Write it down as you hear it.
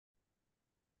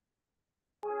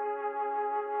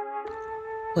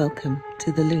Welcome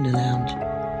to the Lunar Lounge.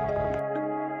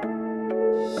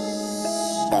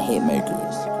 I hit Mercury.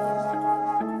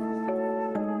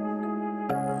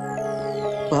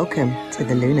 Welcome to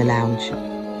the Lunar Lounge.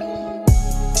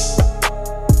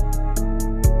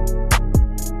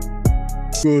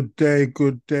 Good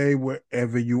day,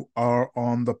 wherever you are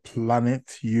on the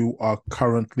planet. You are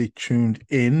currently tuned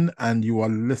in and you are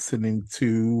listening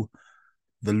to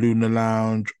the Lunar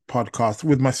Lounge podcast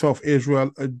with myself,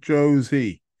 Israel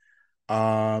Josie.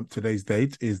 Today's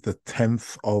date is the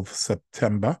 10th of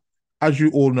September. As you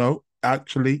all know,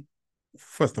 actually,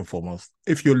 first and foremost,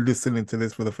 if you're listening to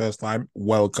this for the first time,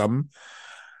 welcome.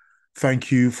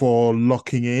 Thank you for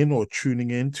locking in or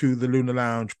tuning in to the Lunar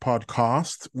Lounge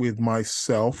podcast with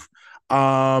myself.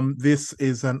 This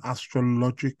is an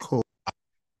astrological,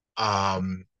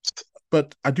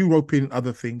 but I do rope in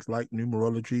other things like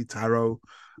numerology, tarot.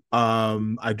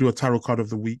 I do a tarot card of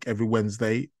the week every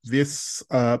Wednesday. This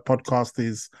podcast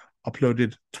is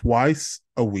uploaded twice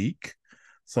a week.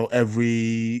 So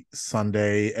every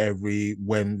Sunday, every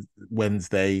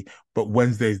Wednesday, but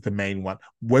Wednesday is the main one.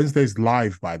 Wednesday's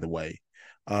live, by the way,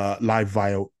 live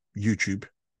via YouTube,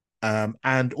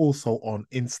 and also on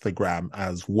Instagram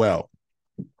as well.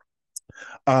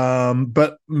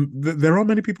 But there are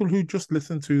many people who just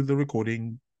listen to the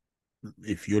recording.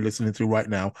 If you're listening to right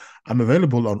now, I'm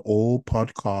available on all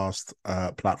podcast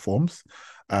platforms,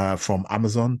 from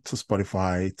Amazon to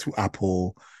Spotify to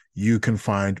Apple. You can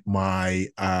find my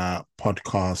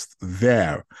podcast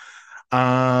there.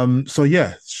 So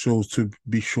yeah, so to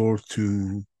be sure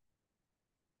to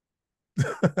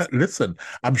listen.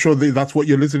 I'm sure that's what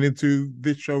you're listening to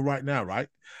this show right now, right?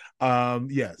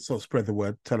 Yeah, so spread the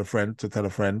word, tell a friend to tell a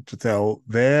friend to tell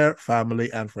their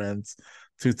family and friends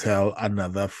to tell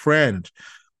another friend.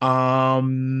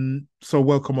 So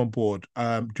welcome on board.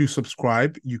 Do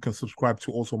subscribe. You can subscribe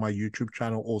to also my YouTube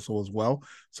channel also as well.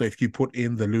 So if you put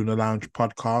in the Lunar Lounge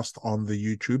podcast on the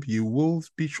YouTube, you will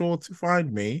be sure to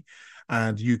find me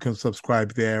and you can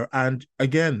subscribe there. And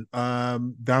again,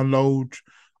 download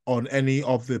on any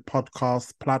of the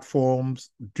podcast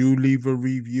platforms. Do leave a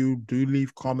review, do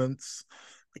leave comments,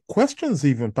 questions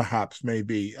even perhaps,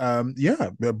 maybe.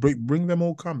 Bring them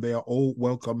all. Come, they are all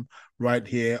welcome right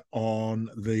here on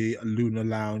the Lunar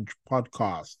Lounge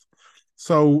podcast.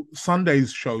 So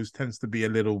Sunday's shows tends to be a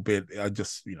little bit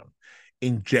just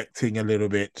injecting a little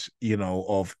bit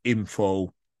of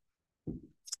info,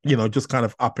 just kind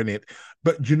of upping it.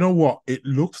 But you know what, it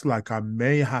looks like I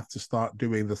may have to start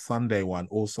doing the Sunday one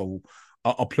also,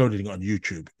 uploading on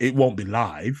YouTube. It won't be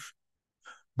live,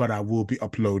 but I will be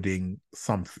uploading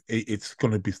something. It's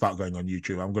going to be start going on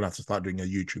YouTube. I'm going to have to start doing a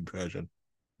YouTube version.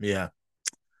 Yeah.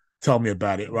 Tell me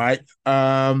about it, right?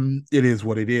 It is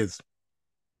what it is.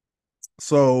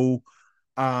 So,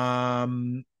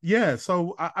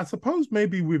 so I suppose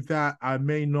maybe with that, I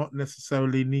may not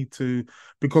necessarily need to,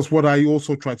 because what I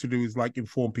also try to do is like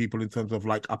inform people in terms of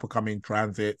like upcoming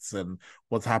transits and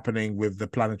what's happening with the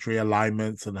planetary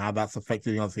alignments and how that's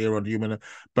affecting us here on human.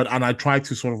 And I try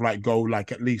to sort of like go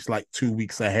like at least like 2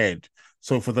 weeks ahead.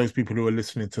 So for those people who are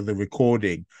listening to the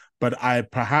recording, but I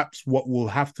perhaps what we'll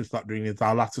have to start doing is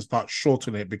I'll have to start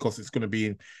shortening it because it's going to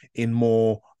be in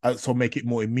more, so make it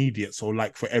more immediate. So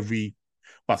like for every,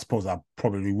 I suppose I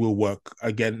probably will work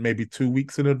again maybe 2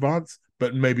 weeks in advance,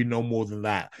 but maybe no more than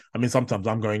that. I mean, sometimes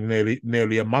I'm going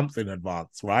nearly a month in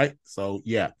advance, right? So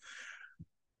yeah.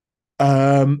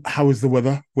 How is the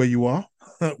weather where you are?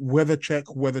 Weather check.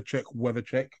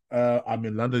 I'm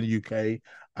in London, UK,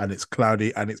 and it's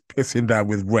cloudy and it's pissing down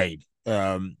with rain.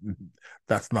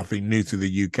 That's nothing new to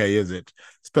the UK, is it?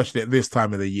 Especially at this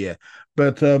time of the year.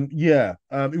 But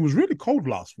it was really cold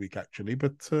last week actually,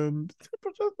 but it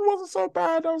wasn't so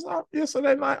bad. I was out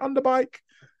yesterday night on the bike,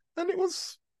 and it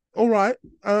was all right.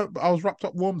 I was wrapped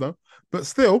up warm though, but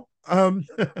still,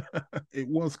 it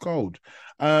was cold.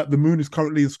 The moon is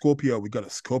currently in Scorpio. We got a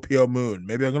Scorpio moon.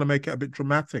 Maybe I'm gonna make it a bit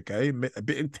dramatic, a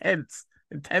bit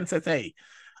intensity.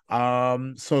 So I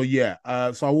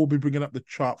will be bringing up the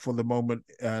chart for the moment,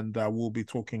 and I will be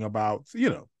talking about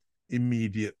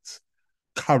immediate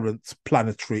current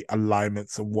planetary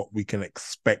alignments and what we can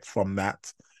expect from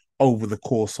that over the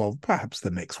course of perhaps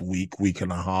the next week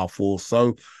and a half or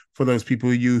so, for those people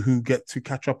who get to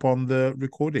catch up on the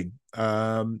recording.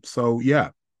 The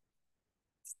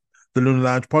Lunar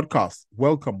Lounge podcast.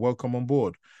 Welcome on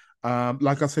board.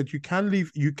 Like I said, you can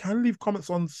leave comments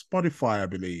on Spotify, I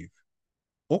believe,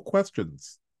 or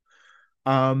questions.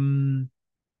 I'm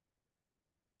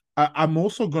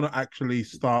also going to actually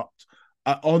start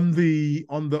on the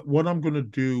what I'm going to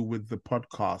do with the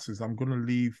podcast is I'm going to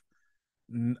leave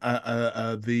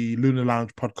the Lunar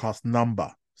Lounge podcast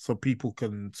number. so people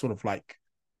can sort of like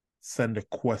send a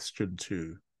question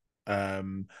to. I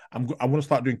want to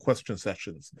start doing question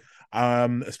sessions,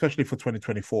 especially for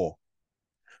 2024.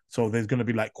 So there's going to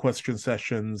be like question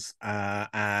sessions,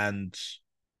 and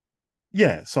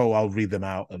yeah, so I'll read them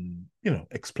out and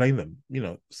explain them,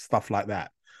 stuff like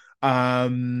that.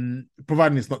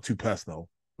 Providing it's not too personal,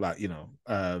 like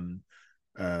but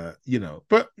I'll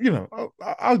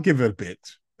give it a bit.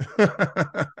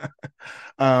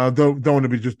 Don't want to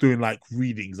be just doing like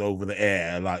readings over the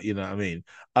air, like what I mean.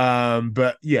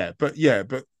 But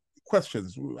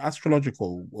questions,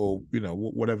 astrological or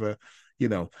whatever,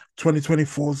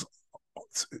 2024's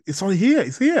it's on here.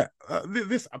 It's here.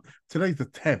 This today's the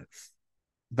 10th.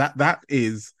 That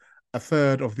is a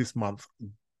third of this month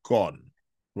gone,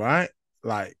 right?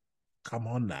 Like, come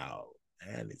on now,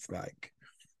 and it's like,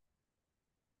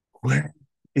 where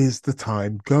is the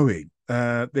time going?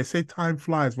 They say time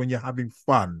flies when you're having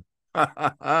fun.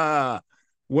 Well,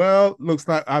 looks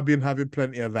like I've been having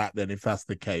plenty of that then, if that's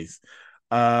the case.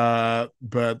 But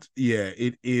yeah,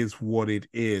 it is what it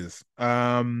is.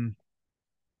 What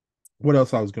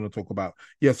else I was going to talk about?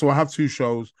 Yeah, so I have two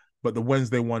shows, but the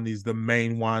Wednesday one is the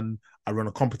main one. I run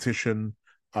a competition,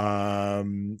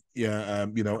 every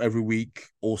week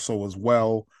also as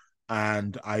well.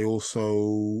 And I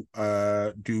also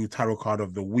do tarot card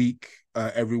of the week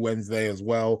every Wednesday as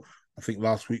well. I think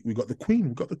last week we got the Queen.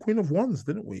 We got the Queen of Wands,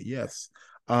 didn't we? Yes.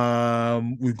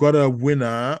 We've got a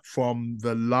winner from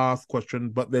the last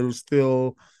question, but there is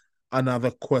still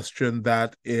another question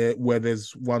that where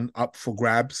there's one up for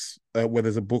grabs, where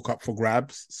there's a book up for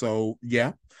grabs. So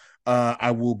yeah,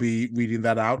 I will be reading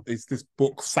that out. It's this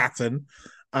book, Saturn,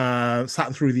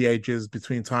 Saturn Through the Ages,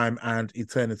 Between Time and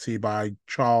Eternity by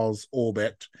Charles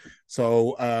Orbit.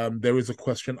 So there is a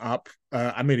question up.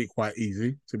 I made it quite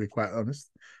easy, to be quite honest.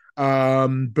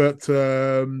 But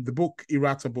the book,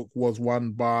 errata book, was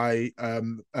won by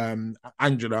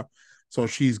Angela. So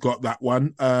she's got that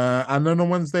one. And then on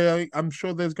Wednesday, I'm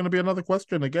sure there's going to be another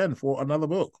question again for another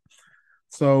book.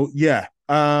 So yeah,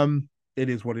 it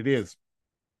is what it is.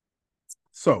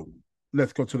 So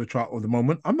let's go to the chart of the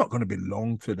moment. I'm not going to be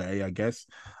long today, I guess.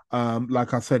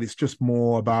 Like I said, it's just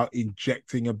more about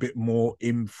injecting a bit more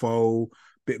info,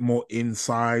 bit more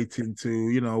insight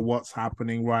into, what's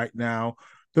happening right now.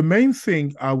 The main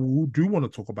thing I do want to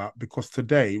talk about, because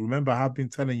today, remember, I've been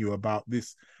telling you about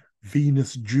this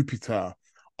Venus-Jupiter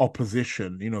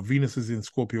opposition. Venus is in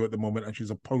Scorpio at the moment, and she's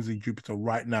opposing Jupiter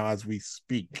right now as we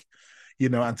speak.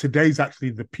 And today's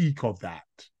actually the peak of that.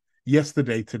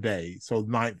 Yesterday, today, so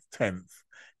 9th, 10th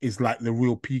is like the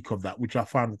real peak of that, which I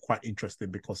found quite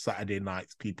interesting because Saturday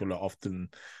nights people are often,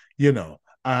 and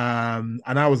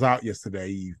I was out yesterday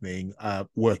evening,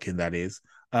 working, that is.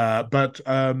 But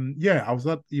I was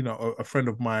at, a friend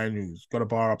of mine who's got a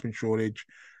bar up in Shoreditch.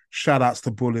 Shout outs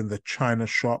to Bull in the China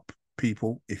Shop,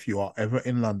 people. If you are ever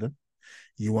in London,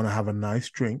 you want to have a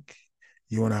nice drink,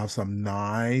 you want to have some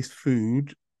nice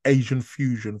food, Asian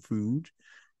fusion food,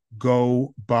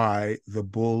 go buy the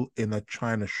Bull in a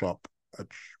China Shop at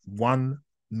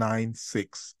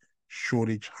 196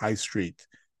 Shoreditch High Street.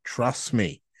 Trust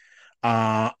me.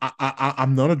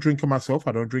 I'm not a drinker myself.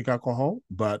 I don't drink alcohol,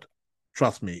 but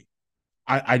trust me,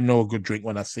 I know a good drink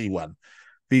when I see one.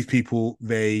 These people,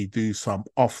 they do some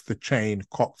off-the-chain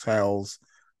cocktails.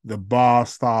 The bar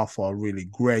staff are really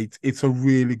great. It's a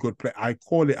really good place. I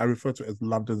refer to it as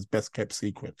London's best kept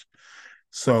secret.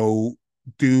 So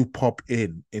do pop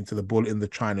into the Bull in the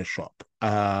China Shop.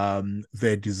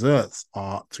 Their desserts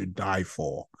are to die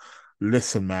for.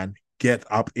 Listen, man, get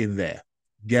up in there.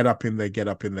 Get up in there, get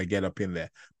up in there, get up in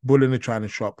there. Bull in the China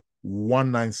Shop,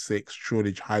 196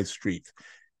 Shoreditch High Street.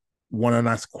 Want a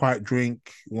nice quiet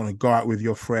drink, want to go out with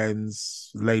your friends,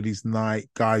 ladies' night,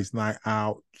 guys' night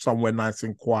out, somewhere nice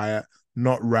and quiet,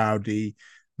 not rowdy,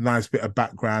 nice bit of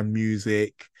background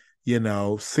music,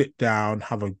 sit down,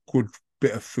 have a good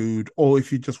bit of food, or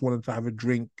if you just wanted to have a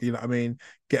drink,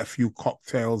 get a few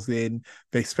cocktails in.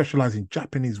 They specialize in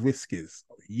Japanese whiskeys.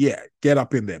 Yeah, get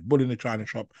up in there, Bull in the China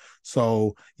Shop.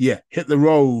 So yeah, hit the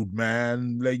road,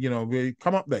 man.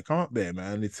 Come up there,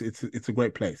 man. It's a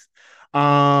great place.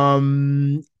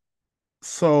 So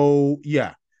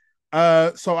yeah.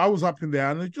 So I was up in there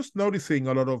and just noticing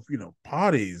a lot of,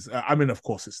 parties. I mean, of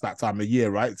course, it's that time of year,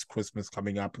 right? It's Christmas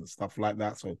coming up and stuff like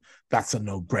that. So that's a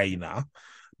no-brainer.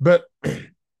 But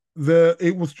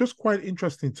it was just quite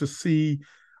interesting to see.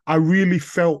 I really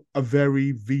felt a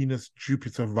very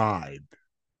Venus-Jupiter vibe,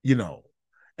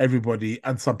 everybody,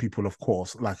 and some people, of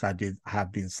course, like I did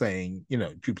have been saying,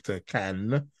 Jupiter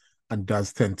can and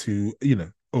does tend to,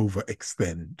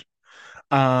 overextend.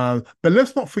 But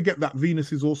let's not forget that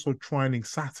Venus is also trining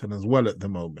Saturn as well at the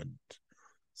moment.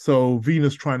 So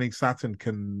Venus trining Saturn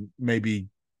can maybe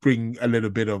bring a little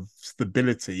bit of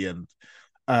stability and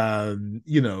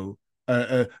you know,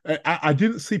 I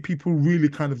didn't see people really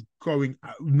kind of going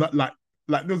not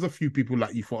like there's a few people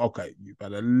like you thought, okay, you've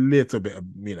had a little bit of,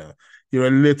 you're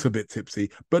a little bit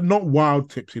tipsy, but not wild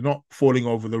tipsy, not falling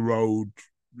over the road,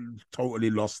 totally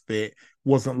lost it.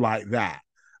 Wasn't like that.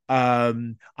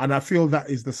 And I feel that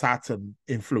is the Saturn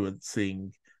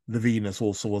influencing the Venus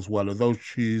also as well. Although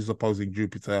she's opposing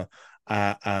Jupiter,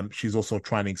 she's also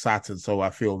trining Saturn. So I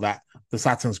feel that the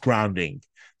Saturn's grounding.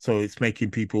 So it's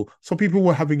making people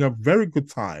were having a very good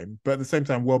time, but at the same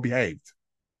time, well behaved.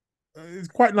 It's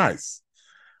quite nice.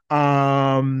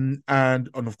 And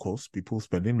of course, people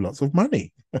spending lots of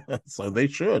money. So they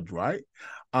should, right?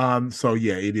 So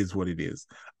yeah, it is what it is.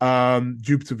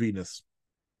 Jupiter Venus.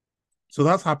 So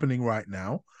that's happening right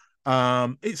now.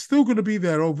 It's still going to be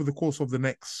there over the course of the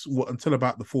next until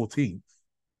about the 14th.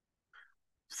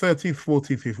 13th,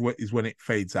 14th is when it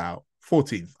fades out.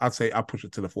 14th, I'd say I'll push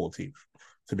it to the 14th,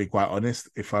 to be quite honest,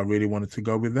 if I really wanted to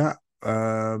go with that.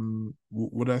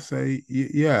 Would I say?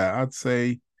 Yeah, I'd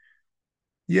say,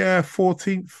 yeah,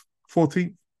 14th,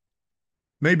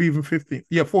 maybe even 15th.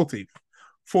 Yeah, 14th.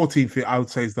 14th, I would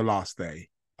say, is the last day.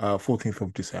 14th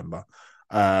of December.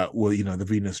 Well, the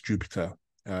Venus Jupiter,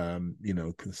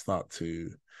 can start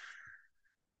to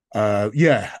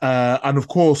and of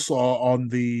course on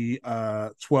the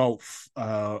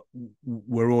 12th,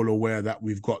 we're all aware that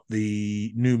we've got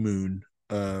the new moon.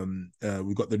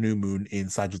 We've got the new moon in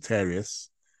Sagittarius,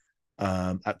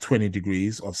 at 20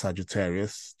 degrees of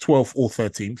Sagittarius, 12th or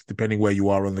 13th, depending where you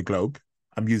are on the globe.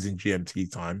 I'm using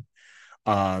GMT time.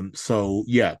 So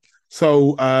yeah.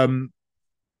 So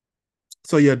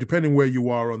yeah, depending where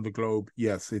you are on the globe,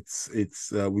 yes, it's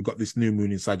we've got this new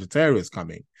moon in Sagittarius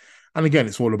coming. And again,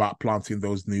 it's all about planting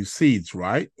those new seeds,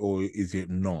 right? Or is it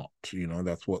not?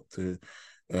 That's what the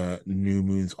new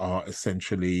moons are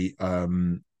essentially are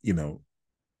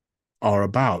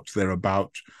about. They're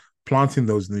about planting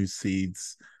those new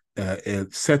seeds,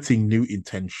 setting new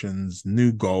intentions,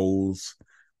 new goals.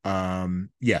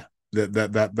 Yeah,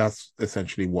 that's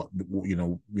essentially what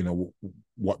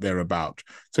what they're about.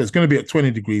 So it's going to be at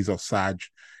 20 degrees of Sag.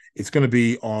 It's going to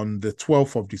be on the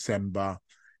 12th of December.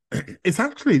 It's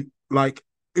actually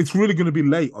it's really going to be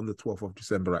late on the 12th of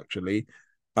December, actually.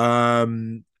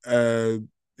 It's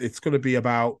going to be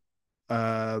about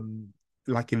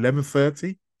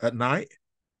 11:30 at night.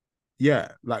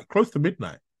 Yeah, like close to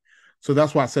midnight. So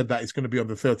that's why I said that it's going to be on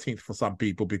the 13th for some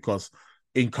people, because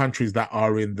in countries that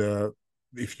are in the,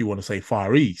 if you want to say,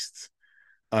 Far East,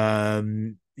 by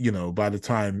the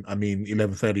time,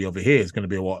 11:30 over here is going to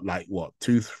be what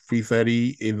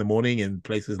 2-3:30 in the morning in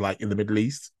places like in the Middle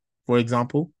East, for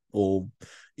example, or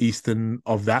eastern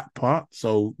of that part.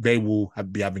 So they will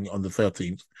be having it on the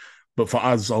 13th. But for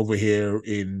us over here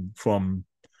from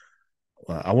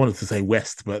I wanted to say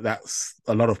west, but that's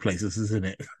a lot of places, isn't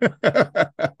it?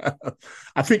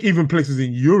 I think even places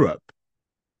in Europe,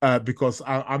 because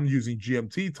I'm using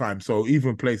GMT time. So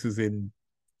even places in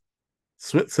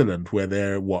Switzerland where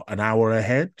they're an hour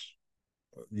ahead,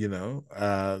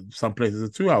 some places are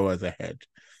 2 hours ahead.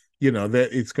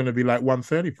 It's going to be like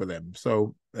 1:30 for them.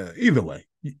 So either way,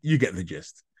 you get the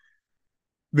gist.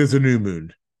 There's a new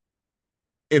moon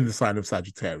in the sign of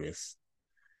Sagittarius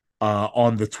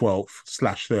on the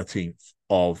 12th/13th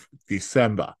of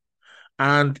December.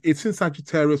 And it's in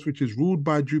Sagittarius, which is ruled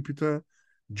by Jupiter.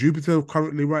 Jupiter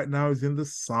currently right now is in the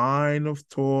sign of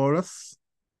Taurus,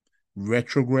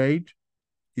 retrograde.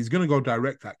 He's going to go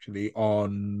direct, actually,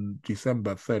 on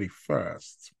December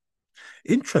 31st.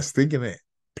 Interesting, isn't it?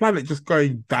 Planet just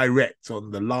going direct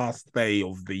on the last day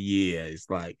of the year is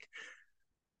like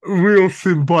real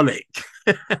symbolic.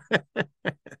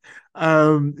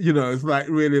 It's like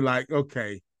really like,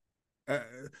 okay.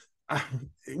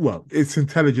 Well, it's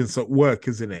intelligence at work,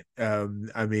 isn't it?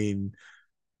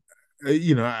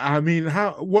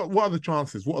 what are the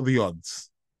chances? What are the odds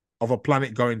of a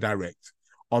planet going direct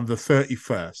on the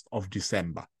 31st of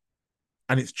December?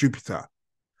 And it's Jupiter,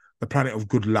 the planet of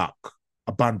good luck,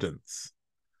 abundance.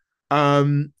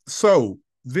 So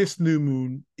this new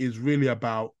moon is really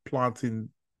about planting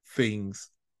things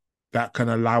that can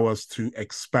allow us to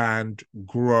expand,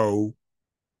 grow,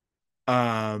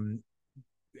 that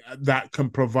can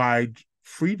provide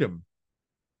freedom.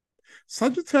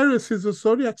 Sagittarius is a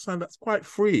zodiac sign that's quite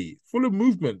free, full of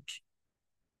movement.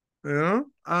 So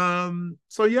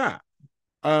yeah.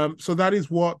 So that is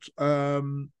what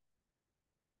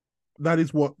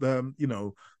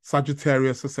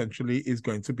Sagittarius essentially is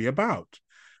going to be about.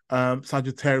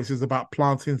 Sagittarius is about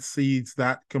planting seeds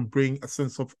that can bring a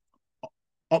sense of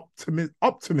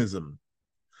optimism,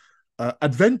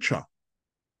 adventure.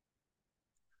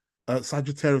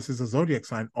 Sagittarius is a zodiac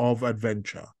sign of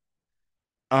adventure.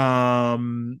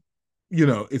 Um,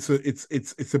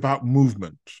 it's about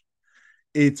movement.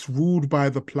 It's ruled by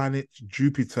the planet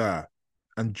Jupiter,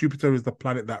 and Jupiter is the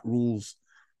planet that rules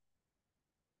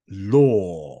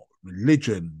law,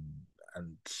 religion,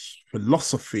 and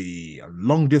philosophy, and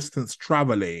long distance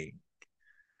traveling.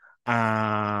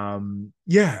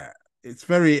 Yeah, it's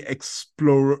very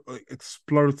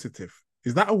explorative.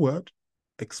 Is that a word?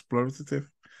 Explorative.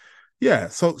 Yeah,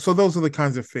 so those are the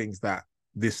kinds of things that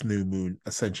this new moon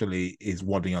essentially is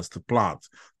wanting us to plant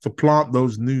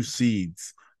those new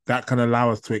seeds that can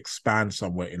allow us to expand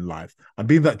somewhere in life. And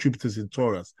being that Jupiter's in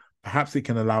Taurus, perhaps it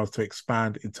can allow us to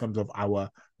expand in terms of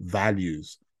our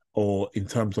values or in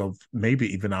terms of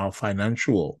maybe even our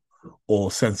financial or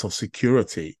sense of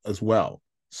security as well.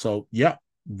 So, yeah,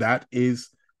 that is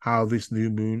how this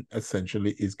new moon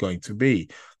essentially is going to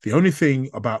be. The only thing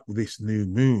about this new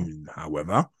moon,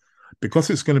 however, because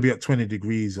it's going to be at 20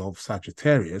 degrees of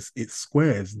Sagittarius, it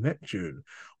squares Neptune,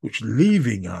 which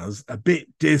leaving us a bit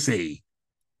dizzy.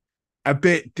 A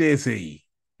bit dizzy.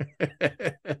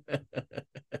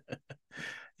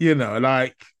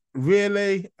 Like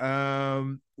really,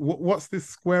 what's this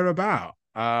square about?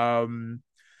 There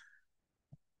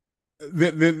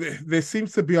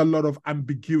seems to be a lot of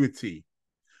ambiguity.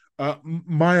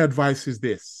 My advice is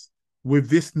this: with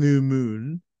this new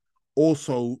moon,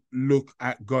 also look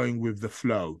at going with the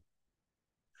flow.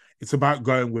 It's about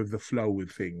going with the flow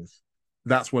with things.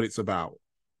 That's what it's about.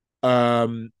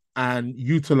 And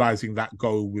utilizing that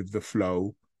go with the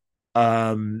flow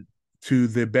um, to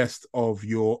the best of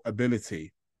your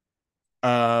ability.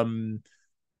 Um,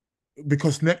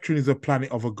 because Neptune is a planet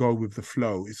of a go with the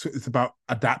flow. It's about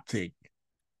adapting.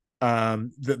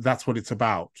 That's what it's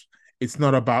about. It's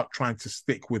not about trying to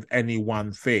stick with any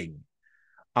one thing.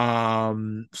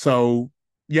 So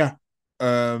yeah,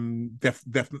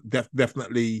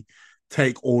 definitely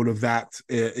take all of that,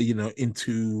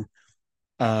 into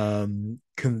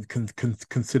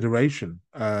consideration,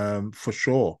 for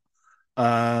sure.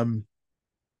 Um,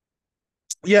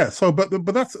 yeah. So, but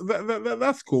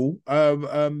that's cool.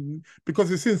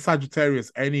 Because it's in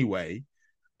Sagittarius anyway,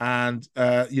 and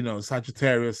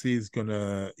Sagittarius is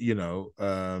gonna,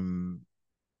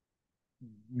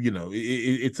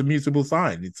 it's a mutable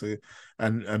sign.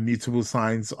 And mutable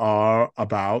signs are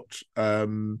about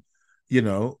you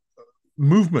know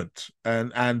movement,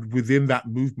 and within that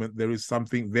movement there is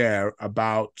something there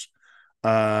about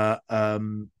uh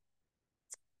um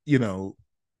you know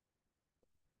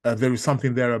there is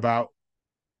something there about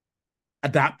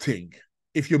adapting.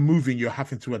 If you're moving, you're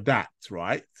having to adapt,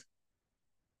 right?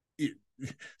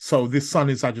 So this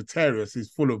sun in Sagittarius is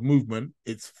full of movement.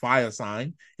 It's fire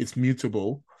sign. It's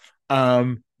mutable.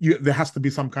 There has to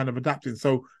be some kind of adapting.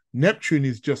 So Neptune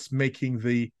is just making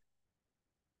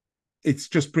it's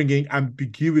just bringing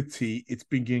ambiguity. It's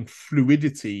bringing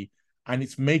fluidity, and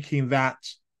it's making that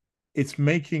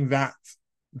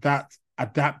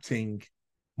adapting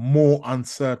more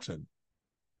uncertain.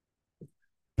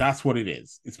 That's what it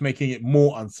is. It's making it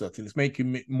more uncertain. It's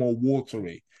making it more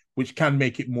watery, which can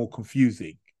make it more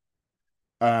confusing.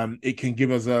 It can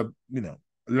give us a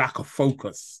lack of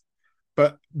focus,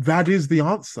 but that is the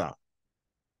answer.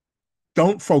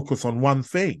 Don't focus on one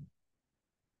thing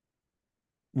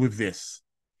with this.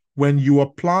 When you are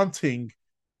planting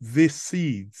these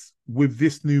seeds with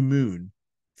this new moon,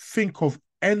 think of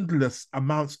endless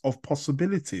amounts of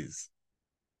possibilities.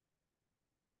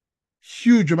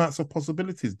 Huge amounts of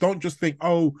possibilities. Don't just think,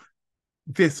 oh,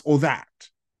 this or that.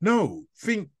 No,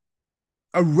 think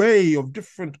array of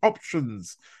different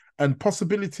options and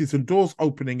possibilities and doors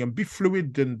opening, and be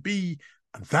fluid and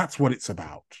that's what it's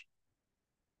about.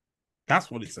 That's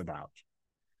what it's about.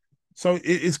 So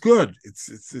it's good.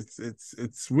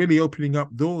 It's really opening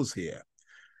up doors here.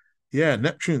 Yeah,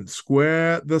 Neptune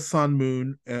square the sun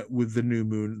moon with the new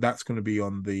moon. That's going to be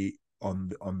on the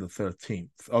 13th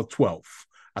or 12th.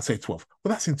 I say 12th. Well,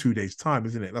 that's in 2 days' time,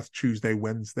 isn't it? That's Tuesday,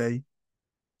 Wednesday.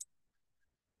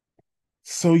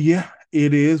 So yeah,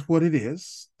 it is what it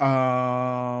is.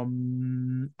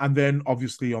 And then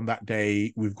obviously on that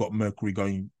day we've got Mercury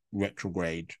going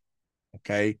retrograde.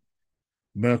 Okay,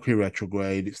 Mercury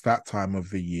retrograde. It's that time of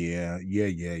the year. Yeah,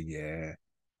 yeah, yeah.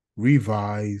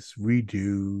 Revise,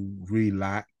 redo,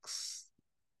 relax,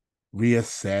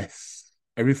 reassess.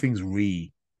 Everything's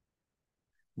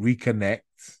reconnect,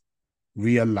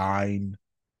 realign.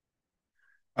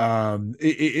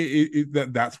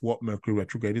 That's what Mercury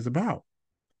retrograde is about.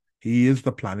 He is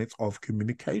the planet of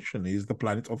communication. He is the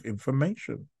planet of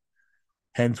information.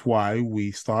 Hence why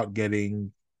we start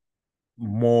getting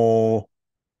more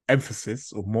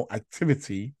emphasis or more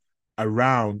activity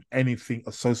around anything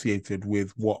associated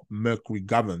with what Mercury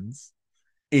governs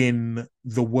in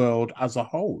the world as a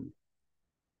whole.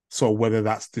 So whether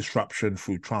that's disruption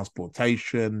through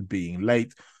transportation, being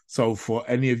late. So for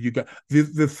any of you guys,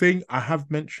 the thing I have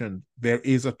mentioned, there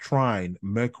is a trine.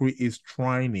 Mercury is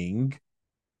trining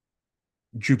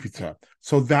Jupiter.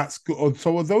 So that's good.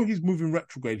 So although he's moving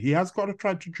retrograde, he has got a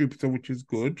trine to Jupiter, which is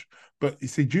good. But you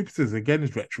see, Jupiter's again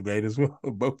is retrograde as well.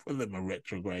 Both of them are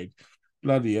retrograde.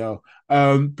 Bloody hell.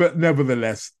 But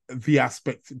nevertheless, the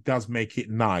aspect does make it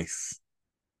nice.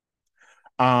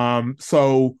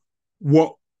 So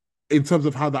what in terms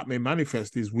of how that may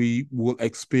manifest is we will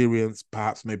experience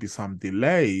perhaps maybe some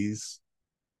delays,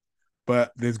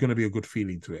 but there's going to be a good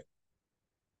feeling to it.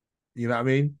 You know what I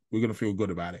mean? We're going to feel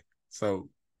good about it. So,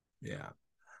 yeah.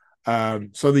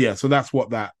 So that's what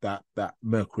that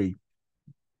Mercury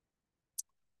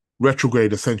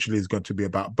retrograde essentially is going to be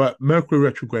about. But Mercury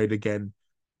retrograde again,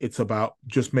 it's about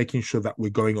just making sure that we're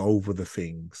going over the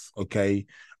things. Okay.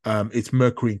 It's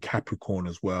Mercury in Capricorn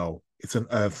as well. It's an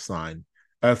earth sign.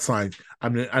 Earth sign,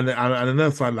 and an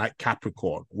earth sign like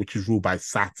Capricorn, which is ruled by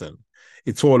Saturn.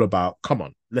 It's all about, come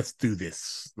on, let's do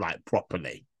this like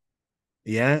properly.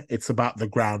 Yeah, it's about the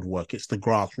groundwork. It's the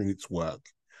grassroots work.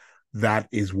 That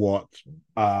is what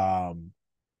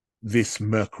this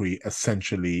Mercury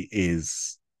essentially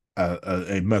is.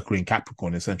 A Mercury in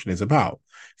Capricorn essentially is about.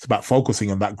 It's about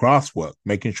focusing on that grass work,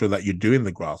 making sure that you're doing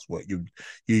the grass work.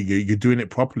 You're doing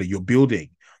it properly. You're building.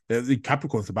 The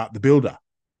Capricorn's about the builder.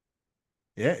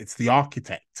 Yeah, it's the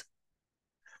architect.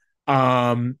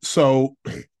 So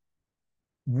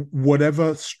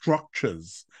whatever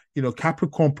structures,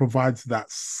 Capricorn provides that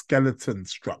skeleton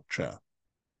structure.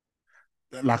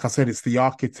 Like I said, it's the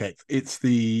architect. It's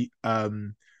the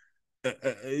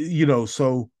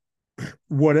so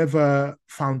whatever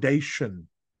foundation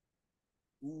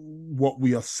what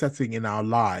we are setting in our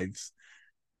lives,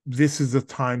 this is the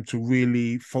time to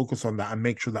really focus on that and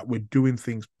make sure that we're doing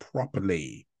things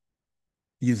properly.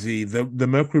 You see, the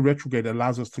Mercury retrograde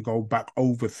allows us to go back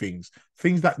over things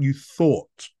that you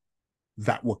thought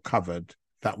that were covered,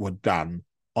 that were done,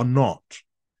 or not.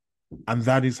 And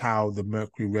that is how the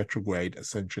Mercury retrograde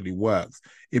essentially works.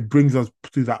 It brings us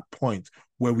to that point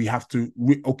where we have to,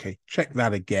 check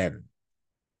that again.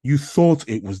 You thought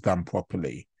it was done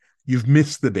properly. You've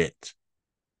missed a bit,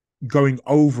 going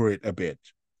over it a bit.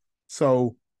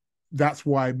 So that's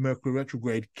why Mercury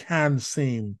retrograde can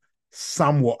seem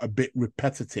somewhat a bit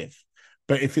repetitive.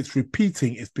 But if it's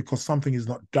repeating, it's because something is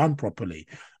not done properly.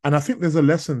 And I think there's a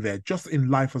lesson there just in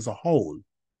life as a whole.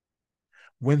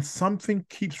 When something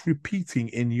keeps repeating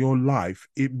in your life,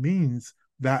 it means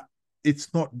that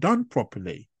it's not done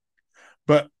properly.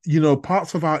 But,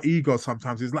 parts of our ego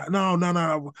sometimes is like, no,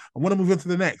 I want to move on to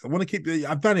the next. I want to keep,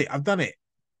 I've done it.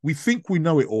 We think we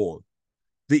know it all.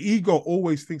 The ego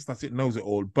always thinks that it knows it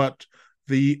all. But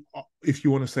if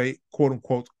you want to say, quote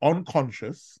unquote,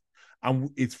 unconscious, and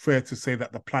it's fair to say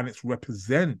that the planets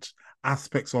represent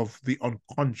aspects of the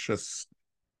unconscious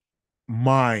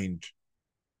mind,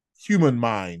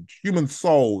 human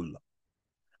soul.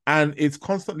 And it's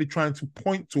constantly trying to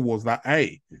point towards that,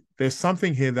 hey, there's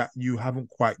something here that you haven't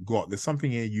quite got. There's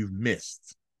something here you've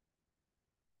missed.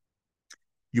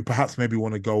 You perhaps maybe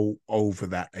want to go over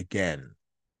that again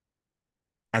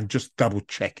and just double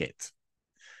check it.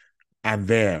 And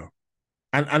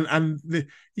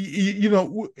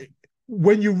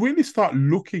when you really start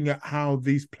looking at how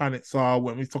these planets are,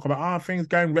 when we talk about things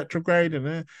going retrograde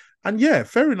and yeah,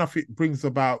 fair enough, it brings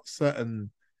about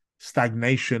certain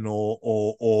stagnation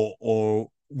or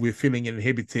we're feeling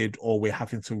inhibited or we're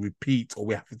having to repeat or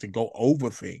we're having to go over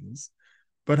things.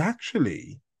 But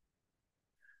actually,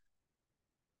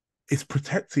 it's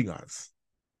protecting us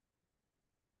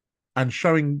and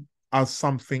showing us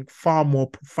something far more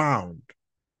profound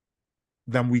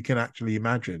than we can actually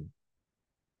imagine.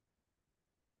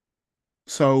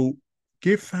 So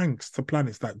give thanks to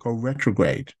planets that go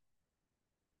retrograde,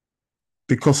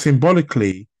 because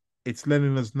symbolically, it's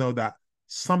letting us know that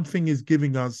something is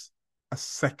giving us a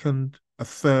second, a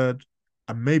third,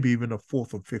 and maybe even a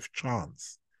fourth or fifth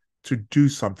chance to do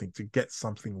something, to get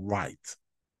something right.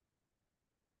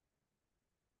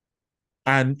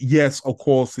 And yes, of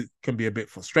course, it can be a bit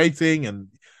frustrating,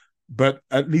 but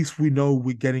at least we know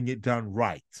we're getting it done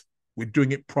right. We're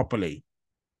doing it properly.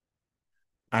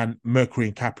 And Mercury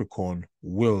in Capricorn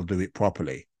will do it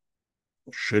properly.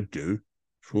 Should do.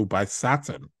 Ruled by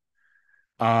Saturn.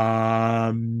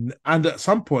 And at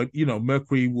some point,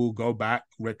 Mercury will go back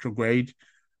retrograde,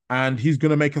 and he's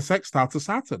going to make a sextile to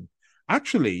Saturn.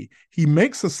 Actually, he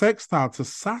makes a sextile to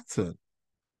Saturn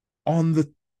on the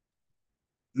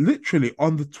literally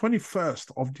on the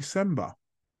 21st of December,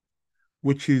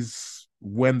 which is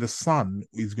when the sun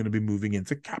is going to be moving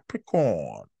into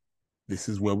Capricorn. This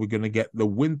is where we're going to get the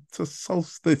winter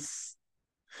solstice,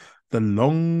 the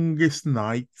longest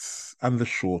night and the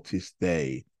shortest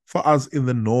day for us in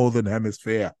the northern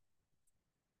hemisphere.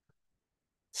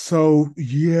 So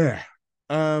yeah,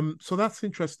 so that's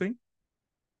interesting.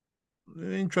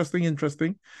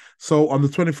 Interesting. So on the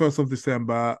 21st of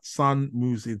December, Sun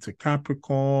moves into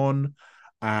Capricorn,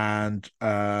 and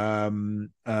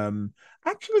actually,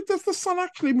 does the Sun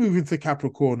actually move into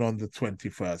Capricorn on the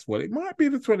 21st? Well, it might be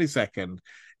the 22nd.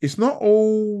 It's not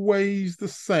always the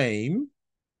same.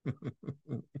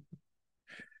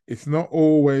 It's not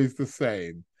always the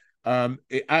same.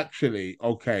 It actually,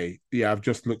 okay, yeah, I've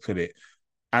just looked at it.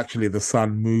 Actually, the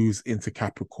Sun moves into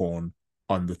Capricorn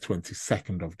on the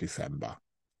 22nd of December.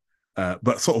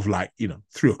 But sort of like,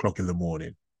 3 o'clock in the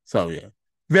morning. So yeah,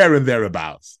 there and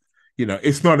thereabouts.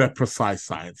 It's not a precise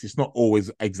science. It's not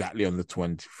always exactly on the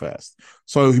 21st.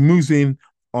 So he moves in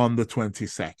on the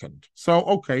 22nd. So,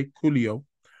 okay, coolio.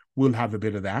 We'll have a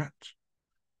bit of that.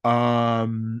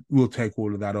 We'll take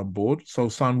all of that on board. So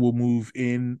Sun will move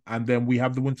in, and then we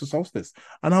have the winter solstice.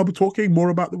 And I'll be talking more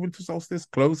about the winter solstice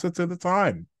closer to the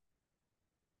time.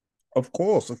 Of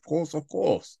course, of course, of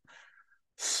course.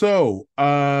 So,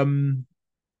 and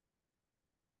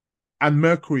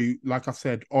Mercury, like I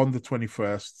said, on the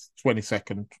 21st,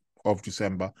 22nd of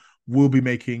December, will be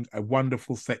making a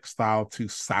wonderful sextile to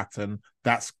Saturn.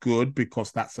 That's good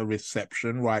because that's a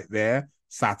reception right there.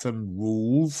 Saturn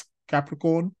rules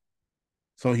Capricorn.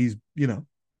 So he's,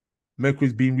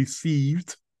 Mercury's being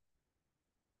received.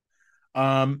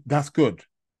 That's good.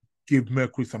 Give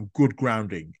Mercury some good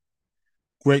grounding.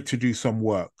 Great to do some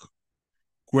work.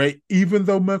 Great, even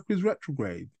though Mercury's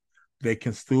retrograde, there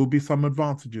can still be some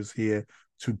advantages here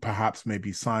to perhaps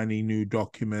maybe signing new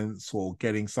documents or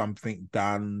getting something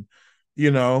done.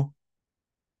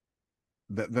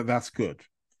 That's good.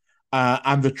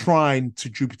 And the trine to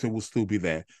Jupiter will still be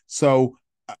there. So,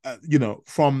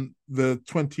 from the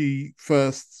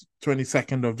 21st,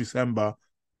 22nd of December,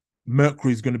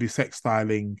 Mercury is going to be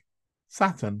sextiling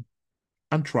Saturn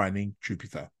and trining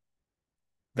Jupiter.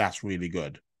 That's really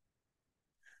good.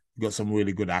 Got some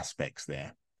really good aspects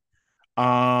there.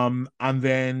 And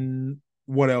then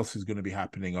what else is going to be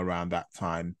happening around that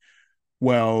time?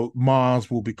 Well,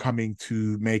 Mars will be coming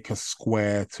to make a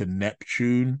square to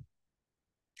Neptune,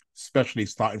 especially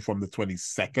starting from the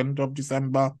 22nd of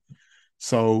December.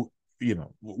 So,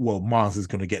 well, Mars is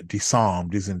going to get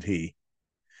disarmed, isn't he?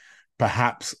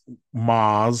 Perhaps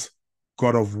Mars,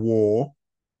 god of war,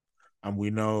 and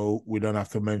we know we don't have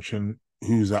to mention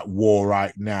who's at war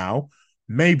right now.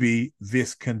 Maybe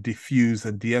this can diffuse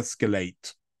and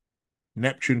de-escalate.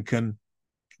 Neptune can,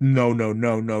 no, no,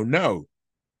 no, no, no.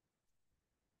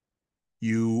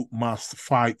 You must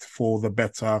fight for the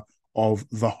better of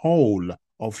the whole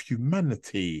of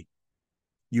humanity.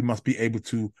 You must be able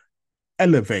to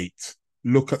elevate,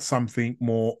 look at something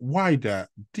more wider,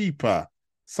 deeper,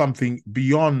 something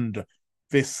beyond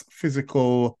this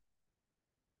physical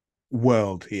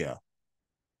world here,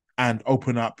 and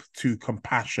open up to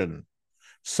compassion.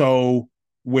 So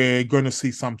we're going to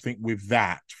see something with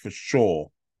that for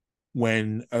sure.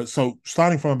 So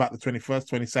starting from about the 21st,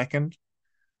 22nd,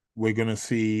 we're going to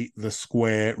see the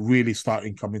square really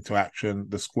starting come into action.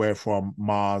 The square from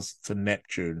Mars to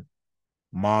Neptune.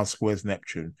 Mars squares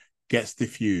Neptune, gets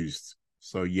diffused.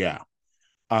 So yeah.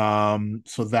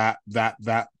 So that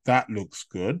looks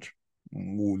good.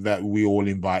 That we all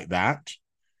invite that.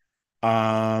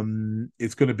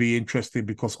 It's going to be interesting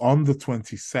because on the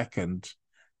 22nd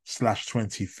 /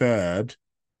 23rd,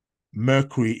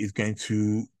 Mercury is going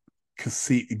to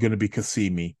be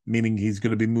Cassimi, meaning he's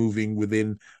going to be moving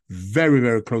within very,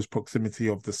 very close proximity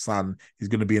of the sun. He's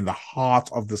going to be in the heart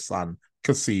of the sun,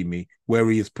 Cassimi, where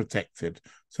he is protected.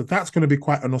 So that's going to be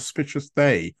quite an auspicious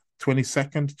day,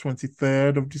 22nd,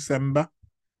 23rd of December.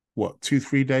 What,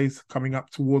 2-3 days coming up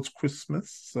towards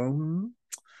Christmas? So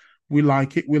we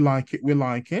like it, we like it, we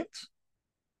like it.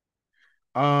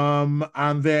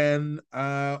 And then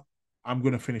I'm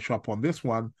going to finish up on this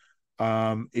one.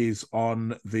 Is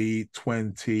on the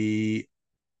 25th.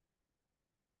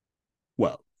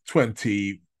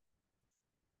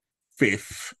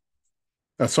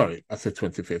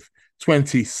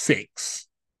 26th,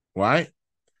 right?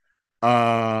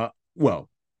 Well,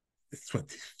 it's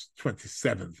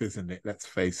 27th, isn't it? Let's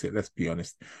face it, let's be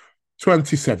honest.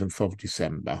 27th of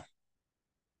December,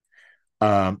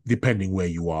 depending where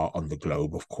you are on the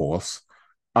globe, of course.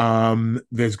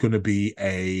 There's going to be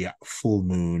a full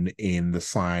moon in the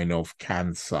sign of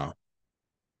Cancer.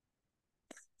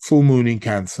 Full moon in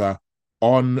Cancer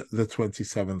on the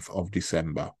 27th of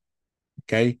December.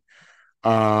 Okay.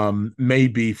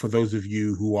 Maybe for those of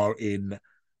you who are in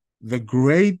the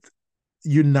great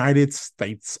United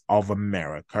States of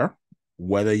America,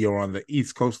 whether you're on the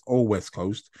East Coast or West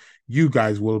Coast, you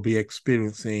guys will be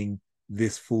experiencing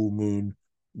this full moon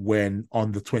when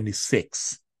on the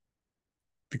 26th,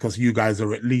 because you guys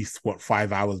are at least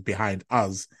 5 hours behind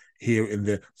us here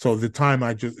in so the time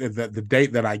the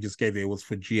date that I just gave you was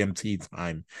for GMT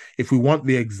time. If we want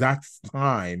the exact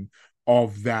time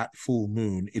of that full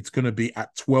moon, it's going to be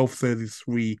at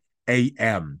 12:33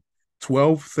 a.m.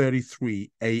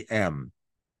 12:33 a.m.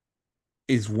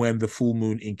 is when the full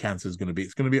moon in Cancer is going to be.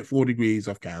 It's going to be at 4 degrees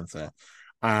of Cancer.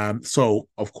 So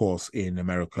of course in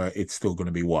America it's still going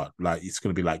to be it's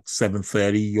going to be like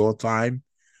 7:30 your time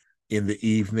in the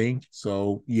evening.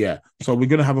 So yeah, so we're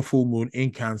going to have a full moon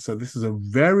in Cancer. This is a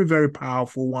very, very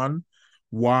powerful one.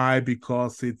 Why?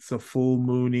 Because it's a full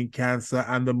moon in Cancer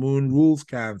and the moon rules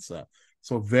Cancer.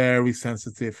 So very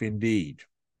sensitive indeed.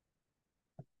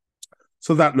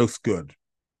 So that looks good.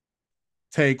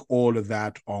 Take all of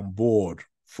that on board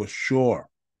for sure.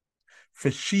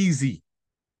 For cheesy,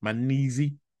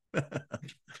 maneasy.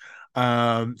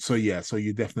 So yeah, so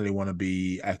you definitely want to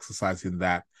be exercising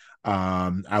that.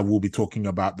 I will be talking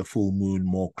about the full moon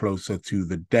more closer to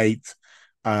the date.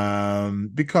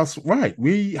 Because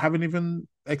we haven't even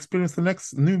experienced the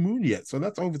next new moon yet. So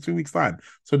that's over 2 weeks' time.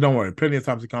 So don't worry, plenty of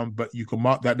time to come, but you can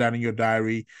mark that down in your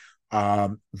diary.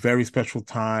 Very special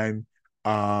time.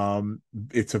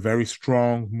 It's a very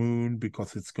strong moon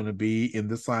because it's going to be in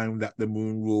the sign that the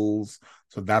moon rules.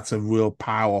 So that's a real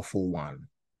powerful one.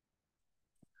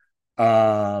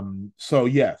 So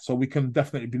yeah, so we can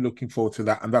definitely be looking forward to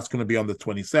that, and that's going to be on the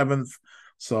 27th.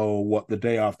 So the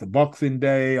day after Boxing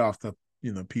Day, after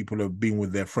people have been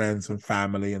with their friends and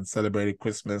family and celebrated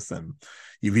Christmas, and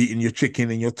you've eaten your chicken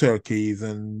and your turkeys,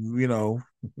 and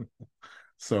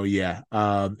so yeah,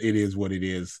 it is what it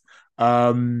is.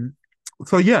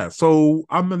 So yeah, so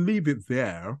I'm gonna leave it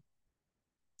there.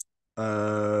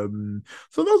 So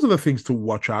those are the things to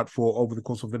watch out for over the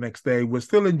course of the next day. We're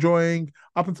still enjoying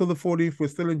up until the 40th. We're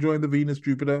still enjoying the Venus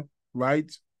Jupiter,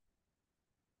 right?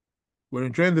 We're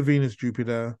enjoying the Venus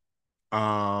Jupiter.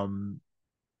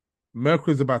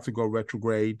 Mercury is about to go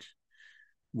retrograde.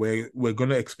 We're going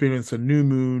to experience a new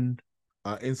moon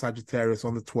in Sagittarius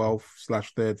on the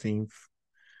 12th/13th.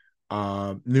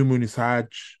 New moon is Sag.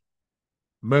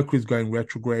 Mercury is going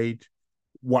retrograde.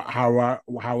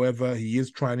 However, he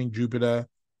is trining Jupiter.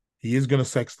 He is going to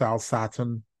sextile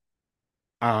Saturn.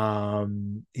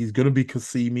 He's going to be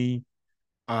Cassimi.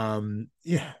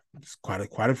 Yeah, it's quite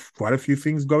a few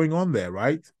things going on there,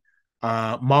 right?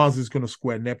 Mars is going to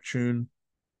square Neptune,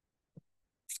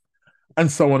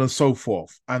 and so on and so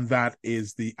forth. And that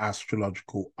is the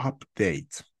astrological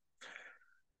update.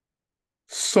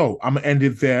 So I'm gonna end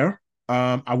it there.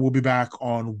 I will be back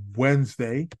on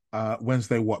Wednesday.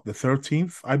 Wednesday, what, the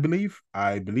 13th, I believe?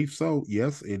 I believe so.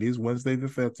 Yes, it is Wednesday the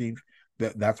 13th.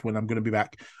 That's when I'm going to be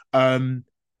back.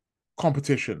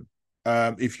 Competition.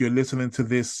 If you're listening to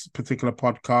this particular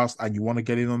podcast and you want to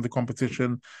get in on the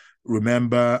competition,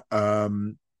 remember,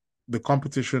 the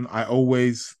competition, I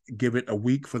always give it a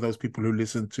week for those people who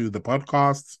listen to the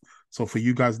podcasts. So for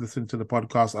you guys listening to the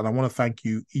podcast, and I want to thank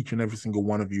you, each and every single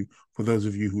one of you, for those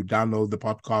of you who download the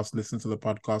podcast, listen to the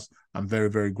podcast. I'm very,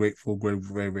 very grateful, very,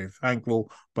 very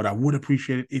thankful. But I would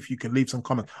appreciate it if you can leave some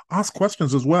comments. Ask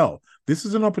questions as well. This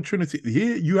is an opportunity.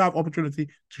 Here you have opportunity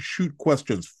to shoot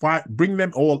questions. Bring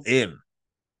them all in.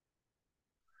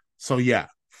 So yeah,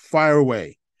 fire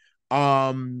away.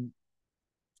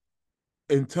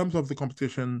 In terms of the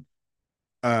competition,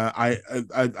 I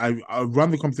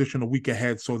run the competition a week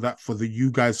ahead so that so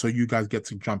you guys get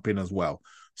to jump in as well.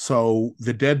 So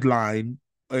the deadline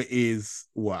is,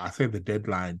 I say the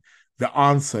deadline. The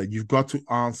answer, you've got to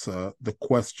answer the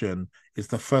question, is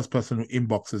the first person who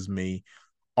inboxes me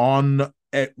on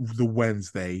the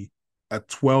Wednesday at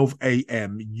 12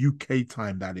 a.m. UK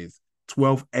time. That is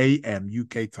 12 a.m.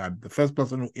 UK time. The first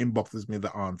person who inboxes me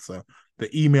the answer. The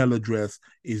email address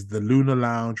is the Lunar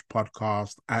Lounge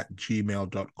Podcast at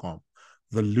gmail.com.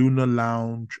 The Lunar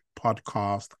Lounge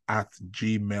Podcast at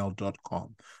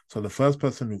gmail.com. So the first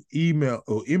person who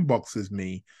inboxes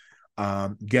me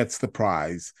gets the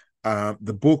prize.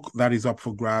 The book that is up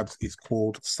for grabs is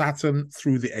called Saturn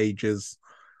Through the Ages,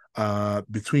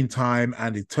 Between Time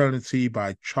and Eternity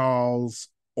by Charles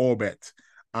Orbit.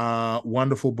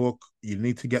 Wonderful book. You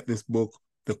need to get this book.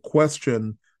 The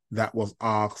question that was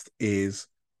asked is,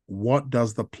 what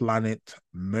does the planet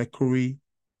Mercury,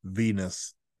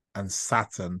 Venus, and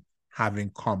Saturn have in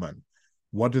common?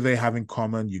 What do they have in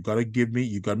common? You got to give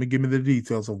me the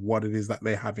details of what it is that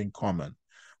they have in common.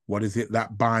 What is it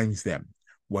that binds them?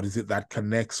 What is it that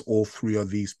connects all three of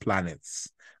these planets?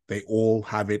 They all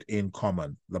have it in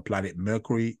common: the planet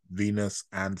Mercury, Venus,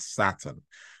 and Saturn.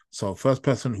 So first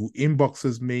person who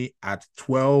inboxes me at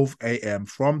 12 a.m.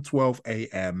 from 12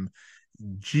 a.m.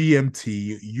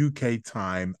 GMT UK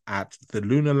time at the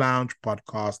Lunar Lounge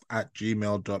podcast at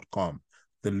gmail.com.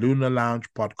 The Lunar Lounge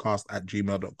podcast at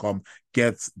gmail.com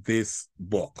gets this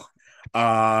book.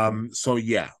 So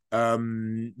yeah,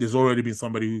 there's already been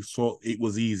somebody who thought it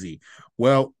was easy.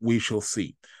 Well, we shall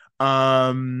see.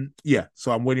 Yeah,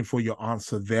 so I'm waiting for your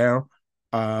answer there.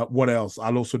 What else?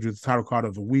 I'll also do the tarot card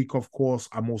of the week, of course.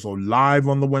 I'm also live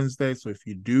on the Wednesday, so if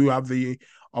you do have the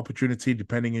opportunity,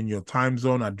 depending on your time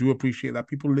zone, I do appreciate that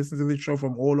people listen to this show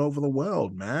from all over the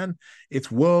world, man. It's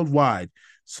worldwide.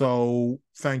 So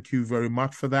thank you very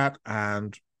much for that.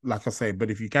 And like I say,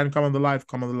 but if you can come on the live,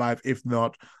 come on the live. If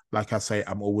not, like I say,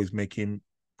 I'm always making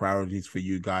priorities for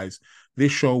you guys.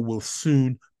 This show will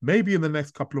soon, maybe in the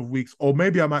next couple of weeks, or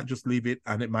maybe I might just leave it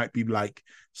and it might be like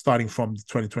starting from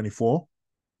 2024.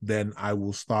 Then I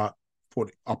will start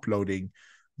uploading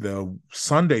the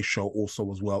Sunday show also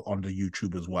as well on the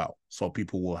YouTube as well. So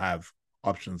people will have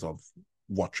options of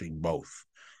watching both.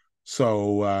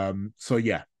 So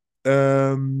yeah.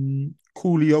 Coolio.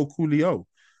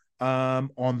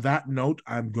 On that note,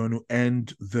 I'm going to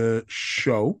end the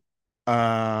show.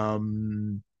 Yeah.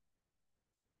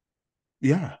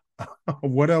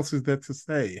 What else is there to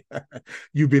say?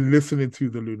 You've been listening to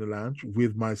the Lunar Lounge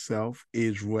with myself,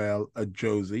 Israel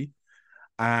Josie.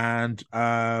 And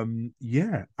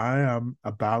yeah, I am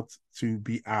about to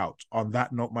be out. On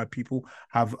that note, my people,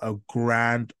 have a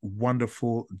grand,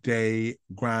 wonderful day,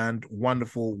 grand,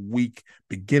 wonderful week,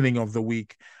 beginning of the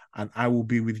week. And I will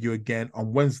be with you again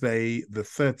on Wednesday, the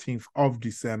 13th of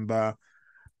December.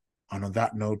 And on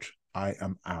that note, I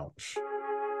am out.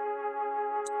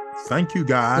 Thank you,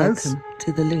 guys. Welcome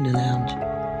to the Lunar Lounge.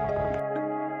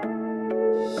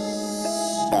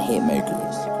 That hit Mercury.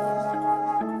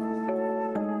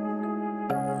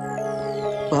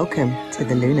 Welcome to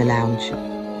the Lunar Lounge.